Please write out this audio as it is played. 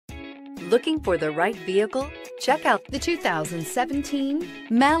Looking for the right vehicle? Check out the 2017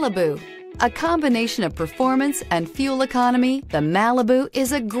 Malibu. A combination of performance and fuel economy, the Malibu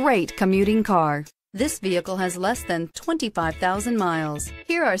is a great commuting car. This vehicle has less than 25,000 miles.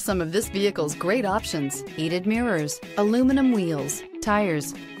 Here are some of this vehicle's great options: heated mirrors, aluminum wheels,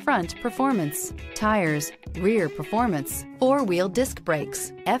 tires, front performance, tires, rear performance, four-wheel disc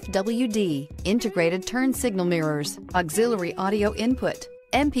brakes, FWD, integrated turn signal mirrors, auxiliary audio input,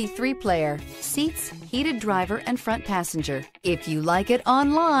 MP3 player, seats, heated driver and front passenger. If you like it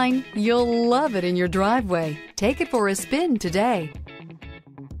online, you'll love it in your driveway. Take it for a spin today.